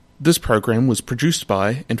This program was produced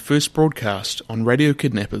by and first broadcast on Radio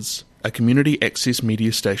Kidnappers, a community access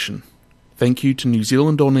media station. Thank you to New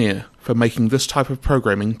Zealand On Air for making this type of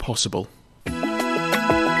programming possible.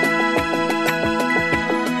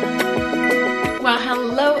 Well,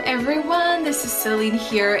 hello everyone, this is Celine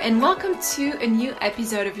here, and welcome to a new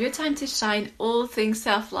episode of Your Time to Shine, All Things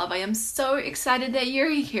Self-Love. I am so excited that you're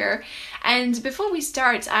here, and before we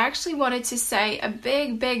start, I actually wanted to say a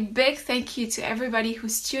big thank you to everybody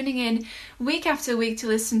who's tuning in week after week to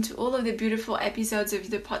listen to all of the beautiful episodes of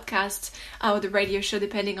the podcast or the radio show,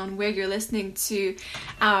 depending on where you're listening to,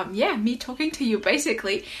 me talking to you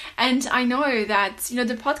basically. And I know that,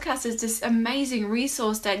 the podcast is this amazing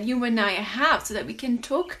resource that you and I have so that we can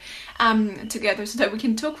talk together, so that we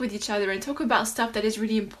can talk with each other and talk about stuff that is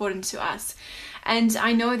really important to us. And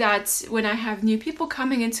I know that when I have new people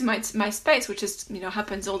coming into my space, which is,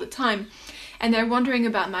 happens all the time, and they're wondering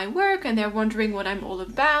about my work, and they're wondering what I'm all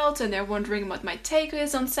about, and they're wondering what my take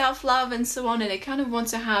is on self-love and so on, and they kind of want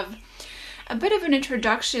to have a bit of an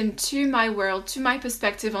introduction to my world, to my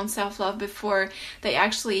perspective on self-love before they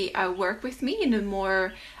actually work with me in a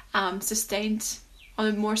more sustained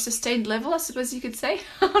level, I suppose you could say,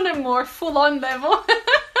 on a more full-on level.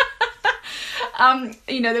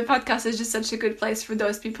 The podcast is just such a good place for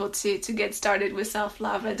those people to get started with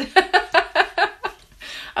self-love. And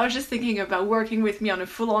I was just thinking about working with me on a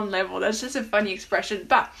full-on level. That's just a funny expression,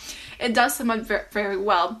 but it does sum up very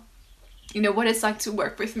well, what it's like to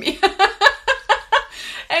work with me.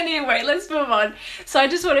 Anyway, let's move on. So I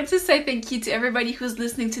just wanted to say thank you to everybody who's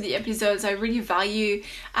listening to the episodes. I really value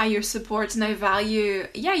your support, and I value,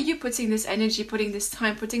 you putting this energy, putting this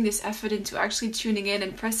time, putting this effort into actually tuning in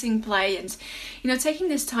and pressing play, and, taking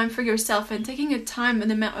this time for yourself and taking a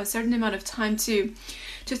certain amount of time to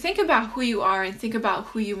think about who you are and think about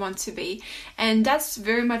who you want to be. And that's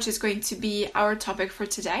very much is going to be our topic for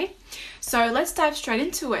today. So let's dive straight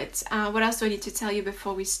into it. What else do I need to tell you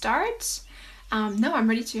before we start? No, I'm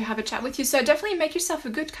ready to have a chat with you. So definitely make yourself a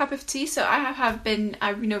good cup of tea. So I have been,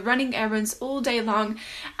 running errands all day long.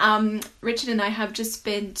 Richard and I have just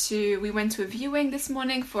we went to a viewing this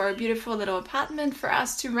morning for a beautiful little apartment for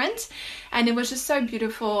us to rent. And it was just so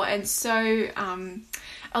beautiful and so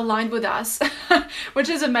aligned with us, which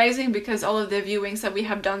is amazing because all of the viewings that we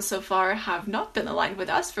have done so far have not been aligned with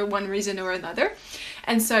us for one reason or another.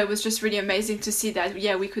 And so it was just really amazing to see that,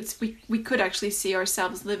 we could actually see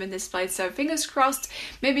ourselves live in this place. So fingers crossed,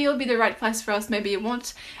 maybe it'll be the right place for us, maybe it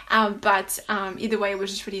won't. But either way, it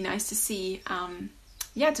was just really nice to see,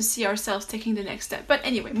 to see ourselves taking the next step. But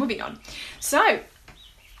anyway, moving on. So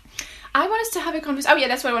I want us to have a conversation. Oh yeah,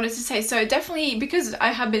 that's what I wanted to say. So definitely, because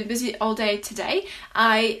I have been busy all day today,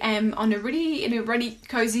 I am in a really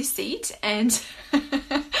cozy seat, and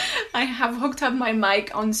I have hooked up my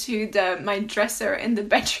mic onto my dresser in the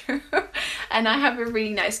bedroom, and I have a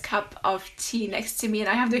really nice cup of tea next to me, and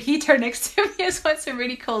I have the heater next to me as well. It's a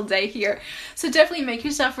really cold day here, so definitely make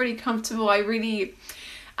yourself really comfortable. I really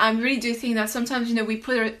do think that sometimes, we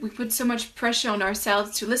put so much pressure on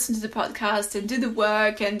ourselves to listen to the podcast and do the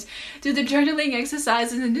work and do the journaling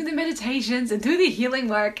exercises and do the meditations and do the healing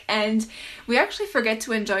work, and we actually forget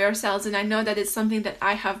to enjoy ourselves. And I know that it's something that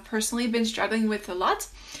I have personally been struggling with a lot,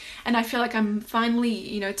 and I feel like I'm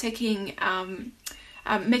finally,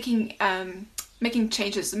 making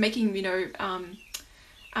changes,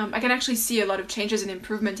 I can actually see a lot of changes and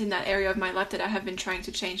improvement in that area of my life that I have been trying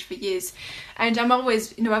to change for years. And I've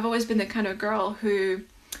always been the kind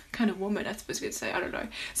of woman, I suppose you could say, I don't know.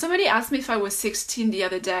 Somebody asked me if I was 16 the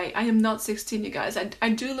other day. I am not 16, you guys. I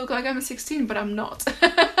do look like I'm 16, but I'm not.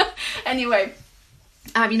 Anyway,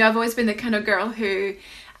 I've always been the kind of girl who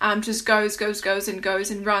just goes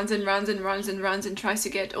and runs and tries to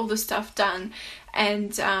get all the stuff done,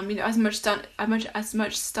 and as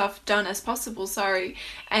much stuff done as possible,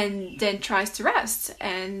 and then tries to rest,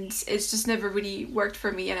 and it's just never really worked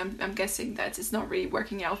for me, and I'm guessing that it's not really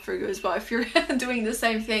working out for you as well if you're doing the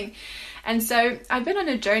same thing. And so I've been on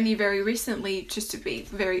a journey very recently, just to be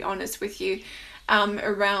very honest with you,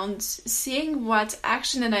 around seeing what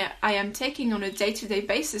action I am taking on a day-to-day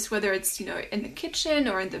basis, whether it's, in the kitchen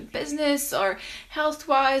or in the business or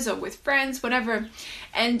health-wise or with friends, whatever,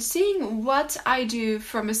 and seeing what I do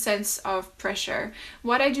from a sense of pressure,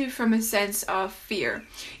 what I do from a sense of fear.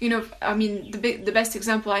 The best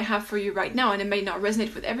example I have for you right now, and it may not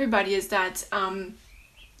resonate with everybody, is that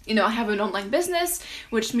I have an online business,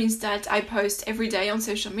 which means that I post every day on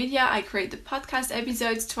social media. I create the podcast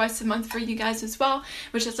episodes twice a month for you guys as well,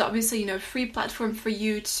 which is obviously, a free platform for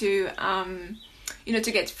you to,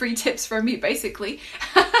 to get free tips from me, basically.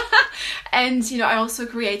 And, I also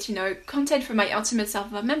create, content for my Ultimate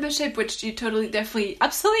Self-Love membership, which you totally, definitely,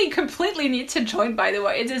 absolutely, completely need to join, by the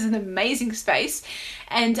way. It is an amazing space.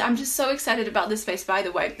 And I'm just so excited about this space, by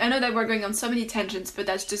the way. I know that we're going on so many tangents, but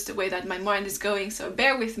that's just the way that my mind is going. So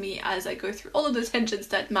bear with me as I go through all of the tangents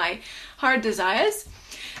that my heart desires.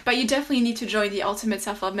 But you definitely need to join the Ultimate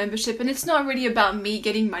Self-Love membership. And it's not really about me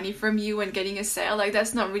getting money from you and getting a sale. Like,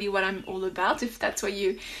 that's not really what I'm all about. If that's what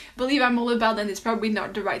you believe I'm all about, then it's probably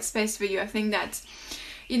not the right space for you. I think that,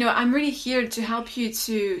 I'm really here to help you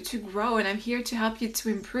to grow, and I'm here to help you to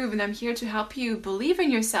improve, and I'm here to help you believe in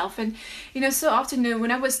yourself. And, so often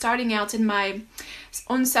when I was starting out in my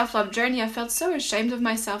own self-love journey, I felt so ashamed of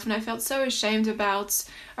myself, and I felt so ashamed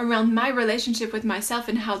around my relationship with myself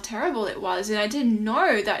and how terrible it was. And I didn't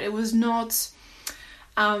know that it was not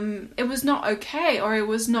okay, or it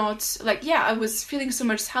was not like, I was feeling so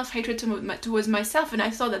much self-hatred towards myself, and I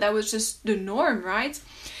thought that was just the norm, right?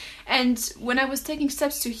 And when I was taking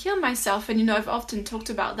steps to heal myself, and I've often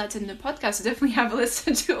talked about that in the podcast, so definitely have a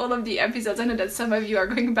listen to all of the episodes. I know that some of you are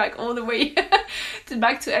going back all the way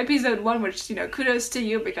back to episode 1, which, kudos to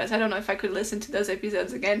you, because I don't know if I could listen to those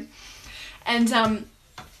episodes again.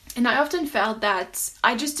 And I often felt that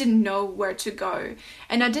I just didn't know where to go,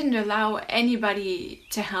 and I didn't allow anybody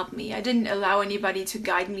to help me. I didn't allow anybody to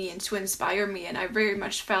guide me and to inspire me, and I very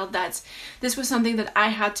much felt that this was something that I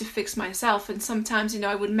had to fix myself. And sometimes,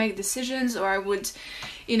 I would make decisions, or I would,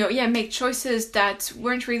 make choices that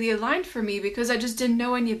weren't really aligned for me because I just didn't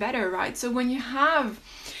know any better, right? So when you have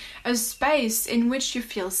a space in which you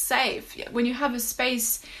feel safe, when you have a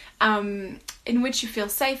space in which you feel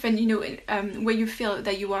safe, and where you feel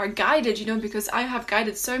that you are guided, because I have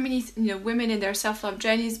guided so many women in their self-love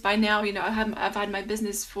journeys. By now, I've had my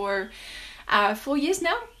business for 4 years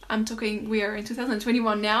now. We are in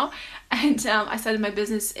 2021 now, and I started my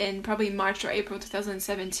business in probably March or April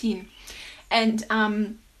 2017, and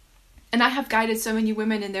I have guided so many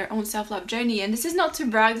women in their own self-love journey. And this is not to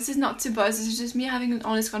brag, this is not to boast, this is just me having an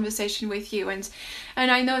honest conversation with you. And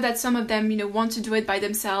I know that some of them, want to do it by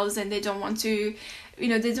themselves, and they don't want to,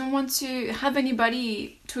 they don't want to have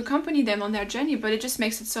anybody to accompany them on their journey, but it just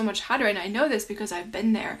makes it so much harder. And I know this because I've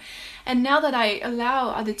been there. And now that I allow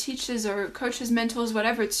other teachers or coaches, mentors,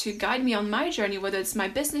 whatever, to guide me on my journey, whether it's my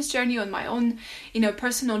business journey or my own,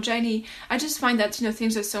 personal journey, I just find that,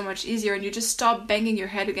 things are so much easier, and you just stop banging your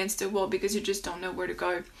head against the wall because you just don't know where to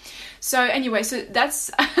go. So anyway, so that's,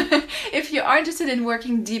 if you are interested in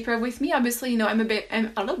working deeper with me, obviously, I'm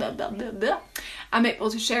able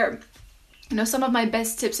to share some of my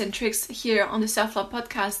best tips and tricks here on the Self-Love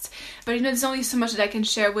podcast. But there's only so much that I can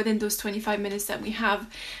share within those 25 minutes that we have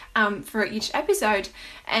for each episode.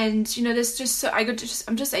 And there's just so I'm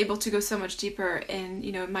just able to go so much deeper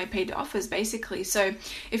in my paid offers, basically. So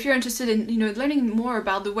if you're interested in learning more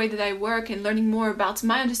about the way that I work and learning more about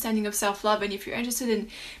my understanding of self-love, and if you're interested in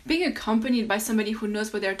being accompanied by somebody who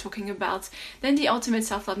knows what they're talking about, then the Ultimate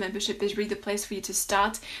Self-Love membership is really the place for you to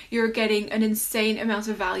start. You're getting an insane amount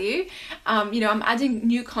of value. I'm adding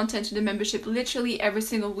new content to the membership literally every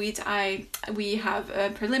single week. We have a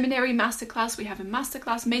preliminary masterclass, we have a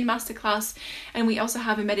masterclass, main masterclass, and we also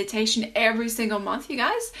have a meditation every single month, you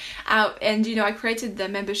guys. And I created the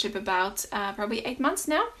membership about probably 8 months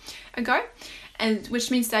now ago. And which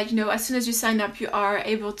means that, as soon as you sign up, you are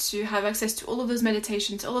able to have access to all of those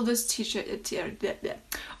meditations, all of those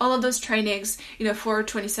all of those trainings, for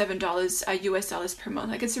 $27 US dollars per month.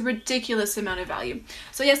 Like, it's a ridiculous amount of value.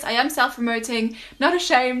 So yes, I am self-promoting, not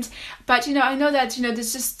ashamed, but, I know that,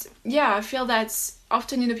 there's just, I feel that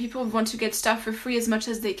often, people want to get stuff for free as much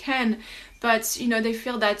as they can, but, they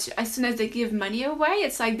feel that as soon as they give money away,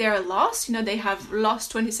 it's like they're lost, they have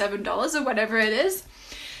lost $27 or whatever it is.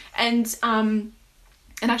 And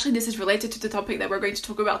actually this is related to the topic that we're going to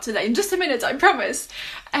talk about today in just a minute, I promise.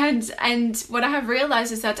 And what I have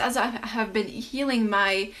realized is that as I have been healing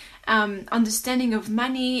my understanding of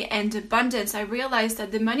money and abundance, I realized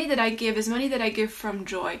that the money that I give is money that I give from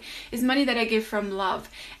joy, is money that I give from love.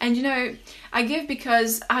 And I give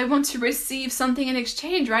because I want to receive something in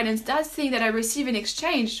exchange, right? And that thing that I receive in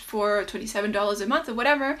exchange for $27 a month or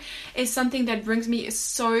whatever is something that brings me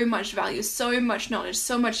so much value, so much knowledge,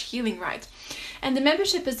 so much healing, right? And the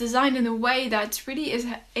membership is designed in a way that really is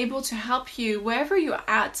able to help you wherever you're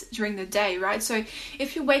at during the day, right? So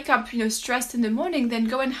if you wake up, stressed in the morning, then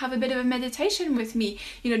go and have a bit of a meditation with me.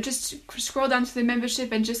 Just scroll down to the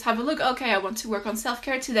membership and just have a look. Okay, I want to work on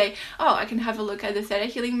self-care today. Oh, I can have a look at the Theta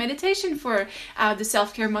Healing meditation for the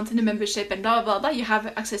self-care month in the membership, and blah, blah, blah. You have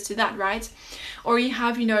access to that, right? Or you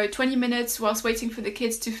have, 20 minutes whilst waiting for the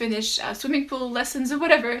kids to finish swimming pool lessons or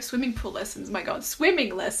whatever. Swimming pool lessons, my God,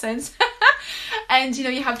 swimming lessons. And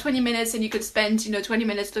you have 20 minutes and you could spend 20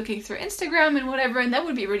 minutes looking through Instagram and whatever, and that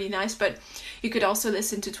would be really nice. But you could also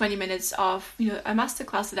listen to 20 minutes of a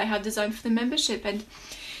masterclass that I have designed for the membership. And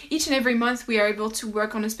each and every month we are able to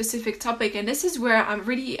work on a specific topic, and this is where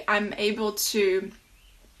I'm able to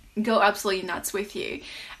go absolutely nuts with you.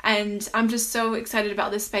 And I'm just so excited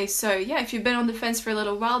about this space. So yeah, if you've been on the fence for a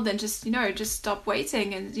little while, then just stop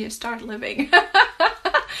waiting and start living.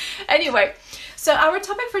 Anyway, so our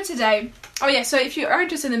topic for today, so if you are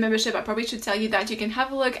interested in the membership, I probably should tell you that you can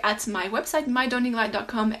have a look at my website,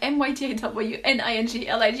 mydawninglight.com,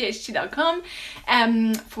 mydawninglight.com,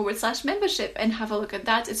 /membership, and have a look at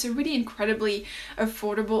that. It's a really incredibly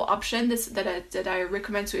affordable option that I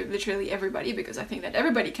recommend to literally everybody, because I think that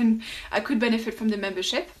everybody could benefit from the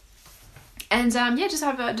membership. And just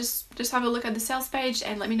have a look at the sales page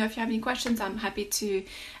and let me know if you have any questions. I'm happy to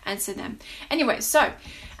answer them. Anyway, so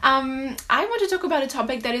I want to talk about a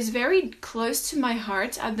topic that is very close to my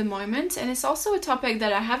heart at the moment, and it's also a topic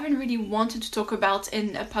that I haven't really wanted to talk about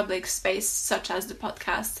in a public space such as the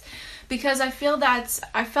podcast, because I felt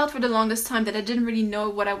for the longest time that I didn't really know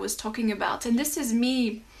what I was talking about. And this is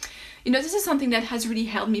me. This is something that has really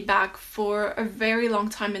held me back for a very long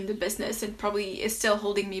time in the business. It probably is still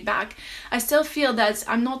holding me back. I still feel that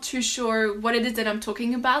I'm not too sure what it is that I'm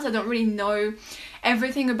talking about. I don't really know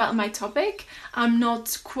everything about my topic. I'm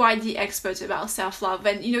not quite the expert about self-love.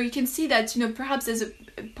 And, you can see that, perhaps there's a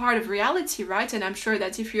part of reality, right? And I'm sure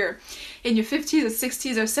that if you're in your 50s or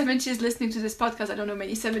 60s or 70s listening to this podcast, I don't know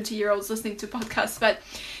many 70-year-olds listening to podcasts, but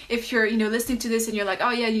if you're, listening to this and you're like,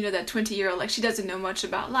 oh yeah, that 20-year-old, like she doesn't know much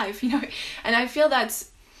about life, and I feel that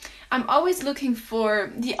I'm always looking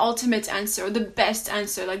for the ultimate answer, or the best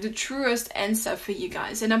answer, like the truest answer for you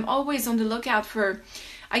guys. And I'm always on the lookout for,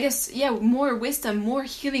 I guess, more wisdom, more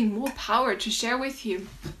healing, more power to share with you.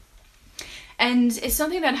 And it's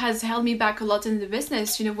something that has held me back a lot in the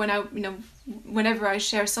business, whenever I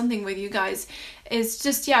share something with you guys. It's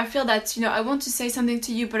just, I feel that, I want to say something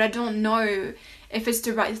to you, but I don't know if it's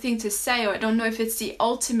the right thing to say, or I don't know if it's the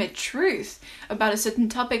ultimate truth about a certain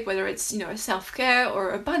topic, whether it's, self-care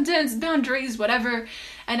or abundance, boundaries, whatever.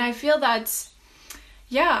 And I feel that,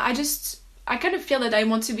 I kind of feel that I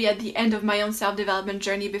want to be at the end of my own self-development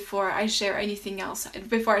journey before I share anything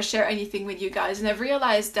with you guys. And I've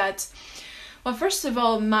realized that, well, first of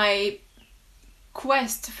all, my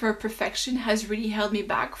quest for perfection has really held me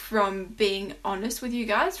back from being honest with you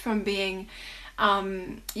guys, from being,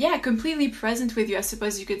 completely present with you, I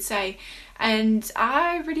suppose you could say. And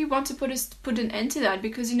I really want to put an end to that,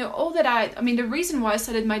 because, the reason why I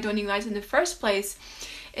started My Dawning Light in the first place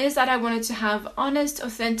is that I wanted to have honest,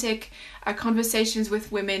 authentic conversations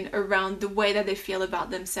with women around the way that they feel about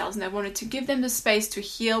themselves, and I wanted to give them the space to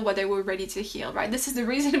heal what they were ready to heal, right? This is the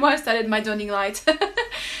reason why I started My Dawning Light.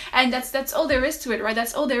 And that's all there is to it, right?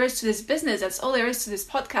 That's all there is to this business. That's all there is to this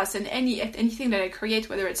podcast and anything that I create,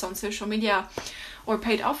 whether it's on social media or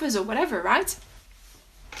paid offers or whatever, right?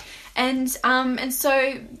 And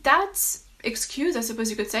so that's excuse, I suppose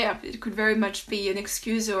you could say, it could very much be an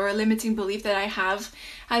excuse or a limiting belief that I have,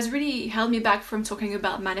 has really held me back from talking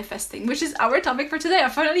about manifesting, which is our topic for today. I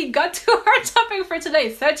finally got to our topic for today,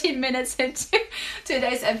 13 minutes into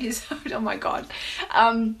today's episode. Oh my god.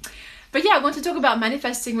 But I want to talk about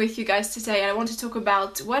manifesting with you guys today. I want to talk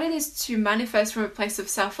about what it is to manifest from a place of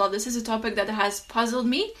self-love. This is a topic that has puzzled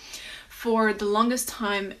me for the longest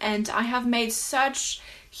time, and I have made such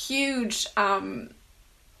huge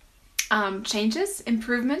changes,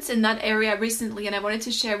 improvements in that area recently, and I wanted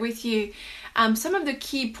to share with you some of the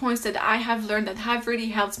key points that I have learned that have really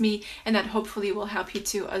helped me, and that hopefully will help you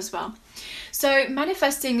too as well. So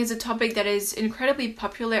manifesting is a topic that is incredibly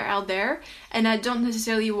popular out there, and I don't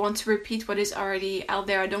necessarily want to repeat what is already out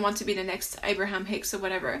there. I don't want to be the next Abraham Hicks or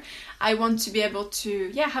whatever. I want to be able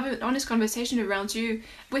to have an honest conversation around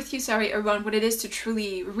what it is to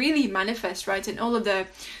truly, really manifest, right? And all of the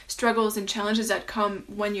struggles and challenges that come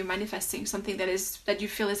when you're manifesting something that you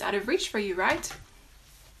feel is out of reach for you, right?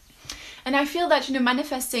 And I feel that,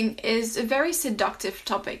 manifesting is a very seductive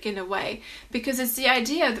topic in a way, because it's the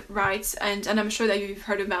idea, right? And I'm sure that you've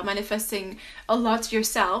heard about manifesting a lot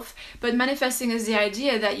yourself, but manifesting is the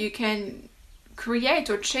idea that you can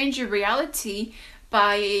create or change your reality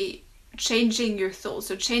by changing your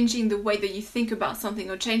thoughts, or changing the way that you think about something,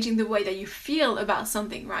 or changing the way that you feel about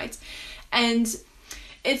something, right? And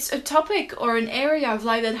it's a topic or an area of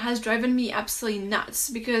life that has driven me absolutely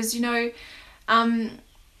nuts, because,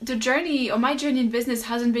 the journey, or my journey in business,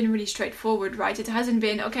 hasn't been really straightforward, right? It hasn't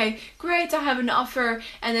been, okay, great, I have an offer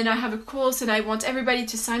and then I have a course and I want everybody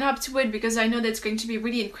to sign up to it because I know that's going to be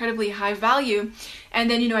really incredibly high value. And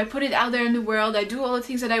then, I put it out there in the world, I do all the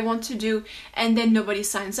things that I want to do, and then nobody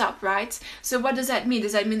signs up, right? So what does that mean?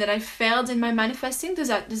 Does that mean that I failed in my manifesting? Does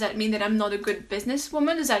that mean that I'm not a good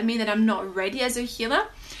businesswoman? Does that mean that I'm not ready as a healer?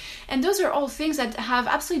 And those are all things that have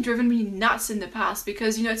absolutely driven me nuts in the past,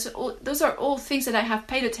 because those are all things that I have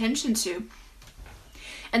paid attention to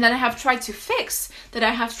and that I have tried to fix, that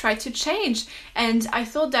I have tried to change. And I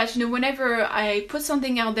thought that, whenever I put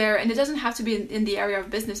something out there, and it doesn't have to be in the area of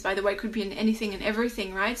business, by the way, it could be in anything and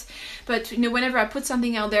everything, right? But, whenever I put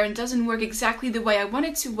something out there and it doesn't work exactly the way I want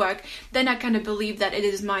it to work, then I kind of believe that it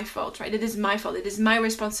is my fault, right? It is my fault, it is my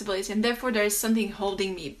responsibility, and therefore there is something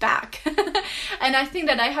holding me back. And I think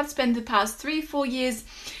that I have spent the past 3-4 years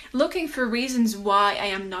looking for reasons why I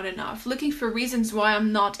am not enough, looking for reasons why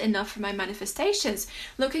I'm not enough for my manifestations,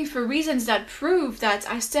 looking for reasons that prove that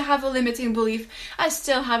I still have a limiting belief, I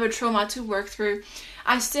still have a trauma to work through,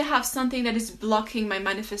 I still have something that is blocking my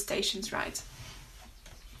manifestations, right?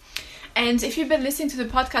 And if you've been listening to the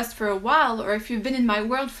podcast for a while, or if you've been in my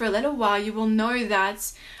world for a little while, you will know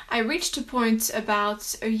that I reached a point about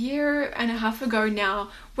 1.5 years ago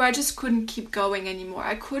now where I just couldn't keep going anymore.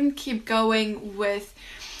 I couldn't keep going with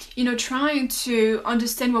trying to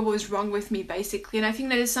understand what was wrong with me, basically. And I think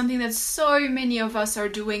that is something that so many of us are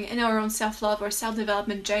doing in our own self-love or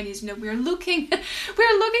self-development journeys. We're looking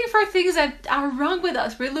for things that are wrong with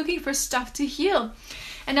us. We're looking for stuff to heal.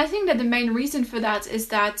 And I think that the main reason for that is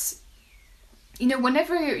that,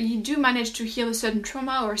 whenever you do manage to heal a certain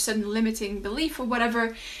trauma or a certain limiting belief or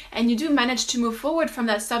whatever, and you do manage to move forward from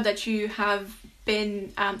that stuff that you have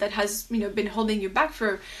been that has been holding you back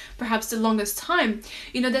for perhaps the longest time,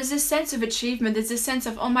 there's this sense of achievement, there's this sense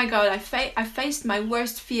of, oh my god, I faced my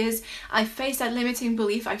worst fears, I faced that limiting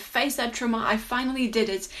belief, I faced that trauma, I finally did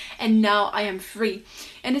it, and now I am free.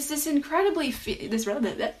 And it's this incredible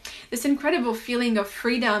feeling of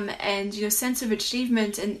freedom and sense of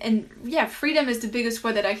achievement, and yeah, freedom is the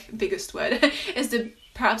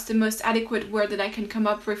perhaps the most adequate word that I can come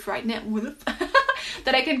up with right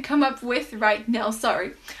now.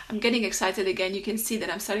 Sorry, I'm getting excited again. You can see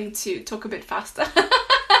that I'm starting to talk a bit faster.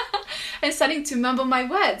 I'm starting to mumble my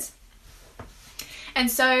words.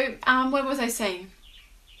 And so, what was I saying?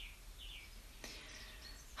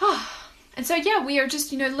 And so, yeah, we are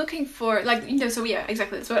just, looking for, so yeah,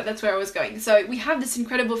 exactly, that's where I was going. So we have this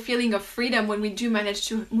incredible feeling of freedom when we do manage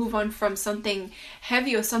to move on from something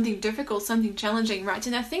heavy or something difficult, something challenging, right?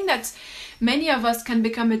 And I think that many of us can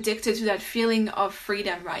become addicted to that feeling of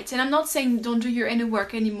freedom, right? And I'm not saying don't do your inner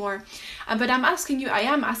work anymore, but I'm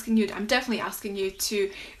definitely asking you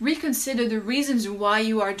to reconsider the reasons why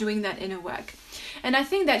you are doing that inner work. And I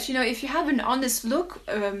think that, if you have an honest look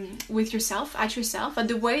with yourself, at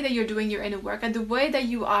the way that you're doing your inner work, at the way that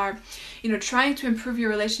you are, trying to improve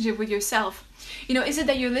your relationship with yourself, is it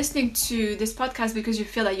that you're listening to this podcast because you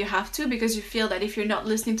feel that you have to, because you feel that if you're not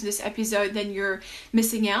listening to this episode, then you're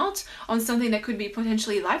missing out on something that could be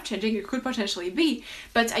potentially life-changing? It could potentially be.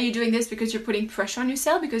 But are you doing this because you're putting pressure on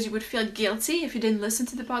yourself, because you would feel guilty if you didn't listen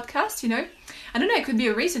to the podcast, I don't know, it could be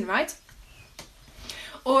a reason, right?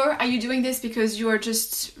 Or are you doing this because you are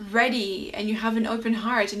just ready and you have an open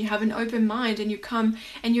heart and you have an open mind and you come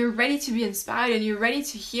and you're ready to be inspired and you're ready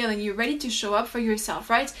to heal and you're ready to show up for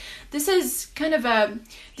yourself, right? This is kind of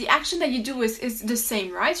the action that you do is the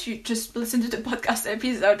same, right? You just listen to the podcast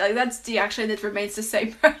episode, that's the action that remains the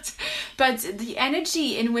same, right? But the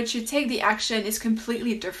energy in which you take the action is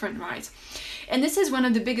completely different, right? And this is one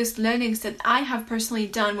of the biggest learnings that I have personally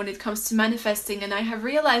done when it comes to manifesting, and I have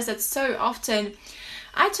realized that so often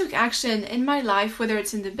I took action in my life, whether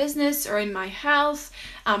it's in the business or in my health.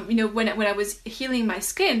 When I was healing my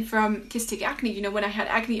skin from cystic acne, when I had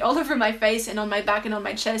acne all over my face and on my back and on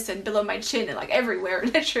my chest and below my chin and everywhere,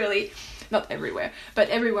 literally, not everywhere, but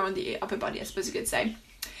everywhere on the upper body, I suppose you could say.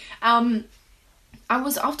 I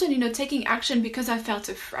was often, taking action because I felt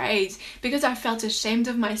afraid, because I felt ashamed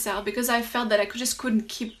of myself, because I felt that I just couldn't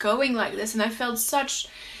keep going like this, and I felt such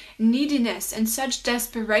neediness and such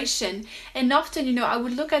desperation. And often, I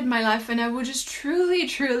would look at my life and I would just truly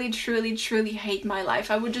hate my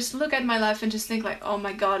life. I would just look at my life and just think oh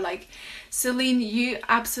my god, Celine, you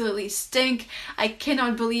absolutely stink. I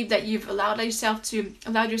cannot believe that you've allowed yourself to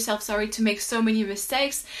make so many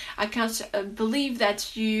mistakes. I can't believe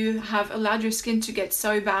that you have allowed your skin to get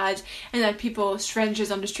so bad and that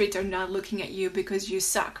strangers on the street are now looking at you because you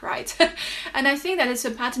suck, right? And I think that it's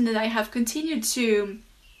a pattern that I have continued to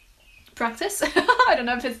practice. I don't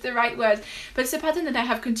know if it's the right word, but it's a pattern that I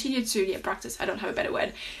have continued to practice. I don't have a better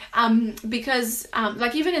word. Because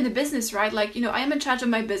like even in the business, right? Like, I am in charge of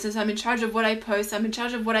my business. I'm in charge of what I post. I'm in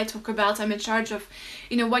charge of what I talk about. I'm in charge of,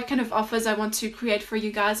 what kind of offers I want to create for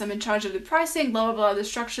you guys. I'm in charge of the pricing, blah, blah, blah, the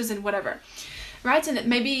structures and whatever. Right? And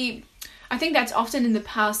maybe I think that's often in the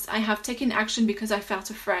past I have taken action because I felt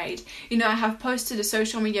afraid. I have posted a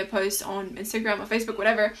social media post on Instagram or Facebook,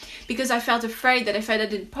 whatever, because I felt afraid that if I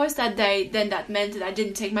didn't post that day, then that meant that I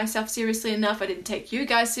didn't take myself seriously enough. I didn't take you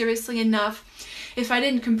guys seriously enough. If I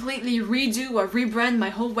didn't completely redo or rebrand my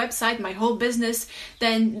whole website, my whole business,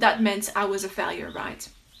 then that meant I was a failure, right?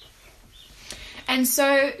 And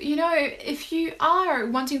so, if you are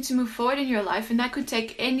wanting to move forward in your life, and that could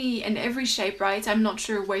take any and every shape, right? I'm not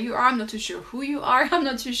sure where you are. I'm not too sure who you are. I'm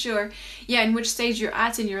not too sure, in which stage you're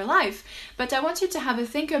at in your life. But I want you to have a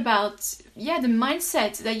think about, the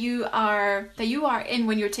mindset that you are in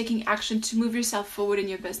when you're taking action to move yourself forward in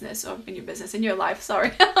your business, or in your life,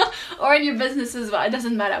 sorry, or in your business as well. It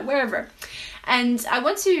doesn't matter, wherever. And I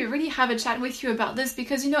want to really have a chat with you about this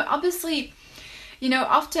because, obviously,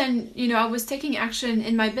 often, I was taking action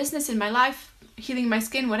in my business, in my life, healing my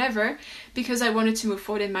skin, whatever, because I wanted to move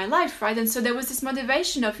forward in my life, right? And so there was this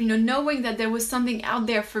motivation of, knowing that there was something out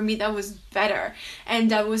there for me that was better,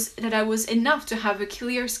 and that I was enough to have a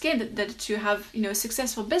clear skin, that to have, a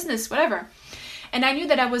successful business, whatever. And I knew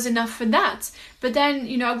that I was enough for that. But then,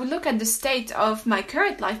 I would look at the state of my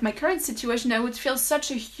current life, my current situation, I would feel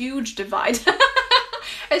such a huge divide.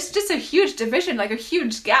 It's just a huge division, like a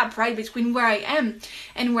huge gap, right, between where I am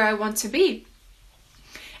and where I want to be.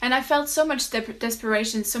 And I felt so much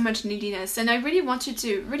desperation, so much neediness. And I really want you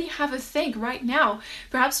to really have a think right now.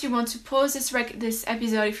 Perhaps you want to pause this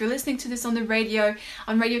episode. If you're listening to this on the radio,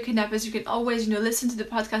 on Radio Kidnappers, you can always, listen to the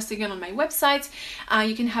podcast again on my website.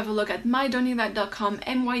 You can have a look at mydawninglight.com,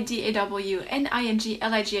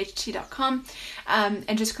 mydawninglight.com,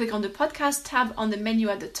 and just click on the podcast tab on the menu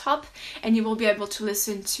at the top, and you will be able to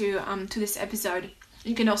listen to this episode.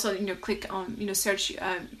 You can also, click on, search.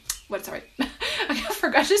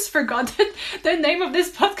 I just forgot the name of this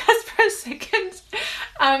podcast for a second.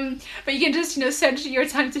 But you can just, search Your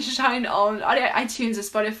Time to Shine on iTunes or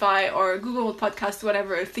Spotify or Google Podcast,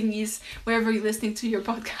 whatever thingies, wherever you're listening to your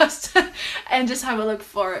podcast, and just have a look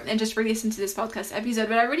for and just re-listen to this podcast episode.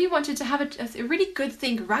 But I really want you to have a really good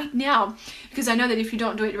think right now, because I know that if you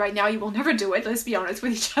don't do it right now, you will never do it. Let's be honest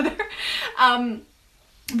with each other.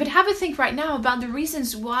 But have a think right now about the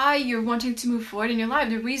reasons why you're wanting to move forward in your life,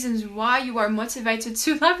 the reasons why you are motivated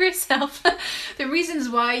to love yourself, the reasons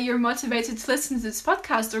why you're motivated to listen to this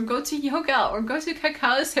podcast or go to yoga or go to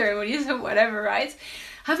cacao ceremonies or whatever, right?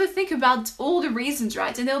 Have a think about all the reasons,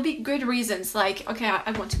 right? And there'll be good reasons, like, okay,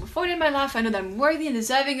 I want to move forward in my life. I know that I'm worthy and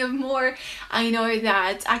deserving of more. I know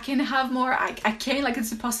that I can have more. I can, like,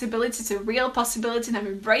 it's a possibility. It's a real possibility, and I'm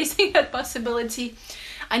embracing that possibility.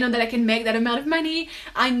 I know that I can make that amount of money.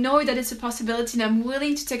 I know that it's a possibility, and I'm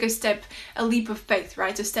willing to take a leap of faith,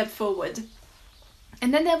 right? A step forward.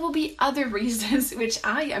 And then there will be other reasons, which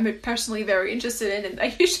I am personally very interested in, and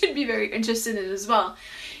that you should be very interested in as well.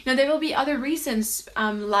 There will be other reasons,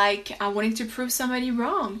 like wanting to prove somebody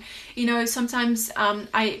wrong. Sometimes when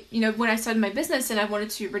I started my business and I wanted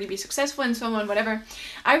to really be successful and so on, whatever,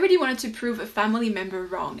 I really wanted to prove a family member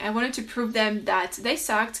wrong. I wanted to prove them that they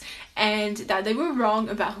sucked and that they were wrong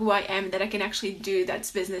about who I am, that I can actually do that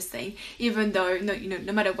business thing, even though,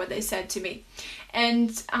 no matter what they said to me.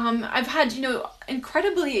 And I've had,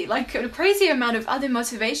 incredibly, like, a crazy amount of other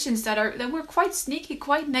motivations that were quite sneaky,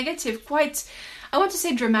 quite negative, quite, I want to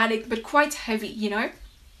say dramatic, but quite heavy,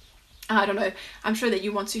 I don't know. I'm sure that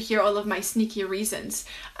you want to hear all of my sneaky reasons,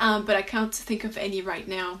 but I can't think of any right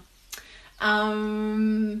now.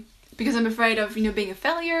 Because I'm afraid of, being a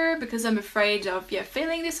failure, because I'm afraid of,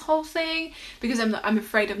 failing this whole thing, because I'm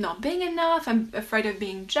afraid of not being enough, I'm afraid of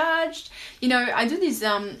being judged. I do these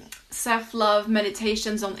self-love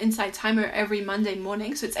meditations on Insight Timer every Monday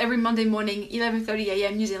morning. So it's every Monday morning, 11:30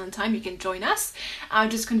 a.m. New Zealand time. You can join us.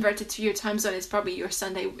 Just convert it to your time zone. It's probably your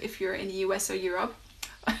Sunday if you're in the US or Europe.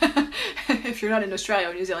 If you're not in Australia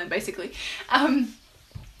or New Zealand, basically.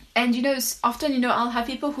 And often, I'll have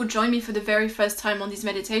people who join me for the very first time on these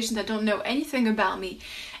meditations that don't know anything about me.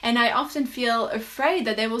 And I often feel afraid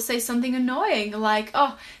that they will say something annoying, like,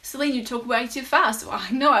 oh, Celine, you talk way too fast. Well,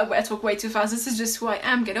 I know I talk way too fast. This is just who I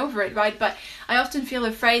am. Get over it, right? But I often feel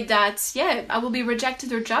afraid that, I will be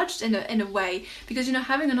rejected or judged in a way. Because,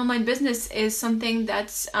 having an online business is something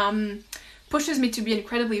that pushes me to be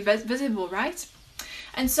incredibly visible, right?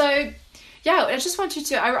 And so, yeah, I just want you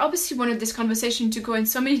to, I obviously wanted this conversation to go in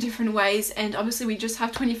so many different ways, and obviously we just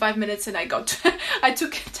have 25 minutes and I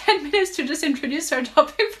took 10 minutes to just introduce our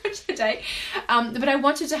topic for today. But I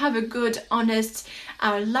wanted to have a good, honest,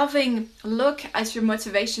 loving look at your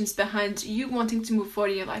motivations behind you wanting to move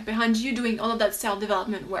forward in your life, behind you doing all of that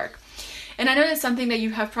self-development work. And I know that's something that you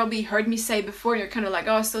have probably heard me say before. You're kind of like,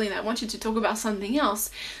 oh, Celine, I want you to talk about something else.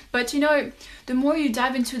 But, you know, the more you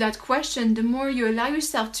dive into that question, the more you allow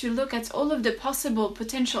yourself to look at all of the possible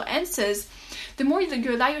potential answers, the more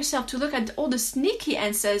you allow yourself to look at all the sneaky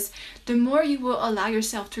answers, the more you will allow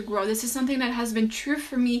yourself to grow. This is something that has been true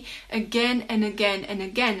for me again and again and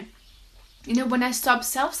again. You know, when I stop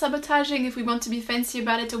self-sabotaging, if we want to be fancy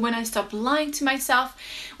about it, or when I stop lying to myself,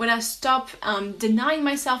 when I stop denying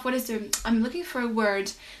myself, I'm looking for a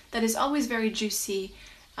word that is always very juicy,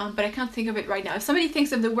 but I can't think of it right now. If somebody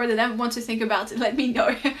thinks of the word that I want to think about, let me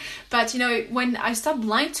know. But, you know, when I stop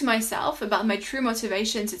lying to myself about my true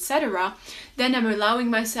motivations, etc., then I'm allowing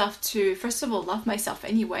myself to, first of all, love myself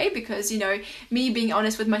anyway, because, you know, me being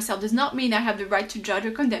honest with myself does not mean I have the right to judge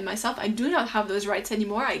or condemn myself. I do not have those rights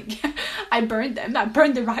anymore. I burned them. I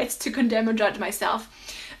burned the rights to condemn or judge myself.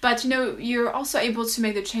 But, you know, you're also able to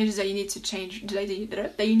make the changes that you need to change,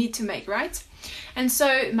 that you need to make, right? And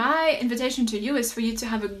so my invitation to you is for you to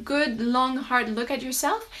have a good, long, hard look at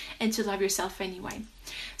yourself and to love yourself anyway.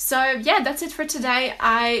 So yeah, that's it for today.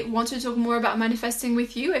 I want to talk more about manifesting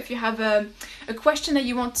with you. If you have a question that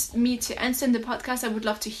you want me to answer in the podcast, I would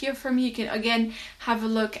love to hear from you. You can again have a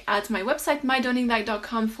look at my website,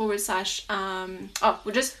 mydonninglight.com /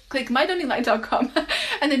 we'll just click mydonninglight.com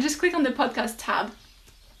and then just click on the podcast tab.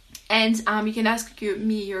 And you can ask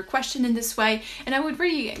me your question in this way. And I would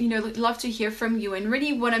really, you know, love to hear from you. And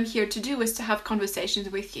really what I'm here to do is to have conversations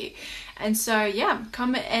with you. And so, yeah,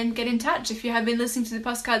 come and get in touch. If you have been listening to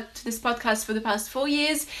this podcast for the past 4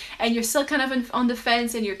 years and you're still kind of on the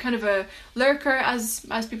fence and you're kind of a lurker, as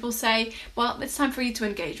people say, well, it's time for you to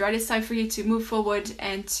engage, right? It's time for you to move forward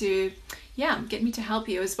and to, get me to help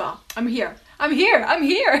you as well. I'm here.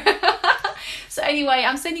 So anyway,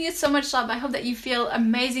 I'm sending you so much love. I hope that you feel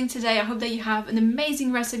amazing today. I hope that you have an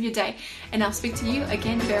amazing rest of your day. And I'll speak to you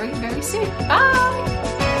again very, very soon. Bye!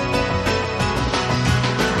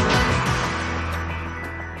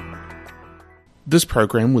 This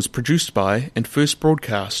program was produced by and first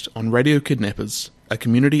broadcast on Radio Kidnappers, a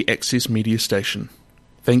community access media station.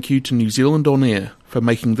 Thank you to New Zealand On Air for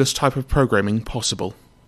making this type of programming possible.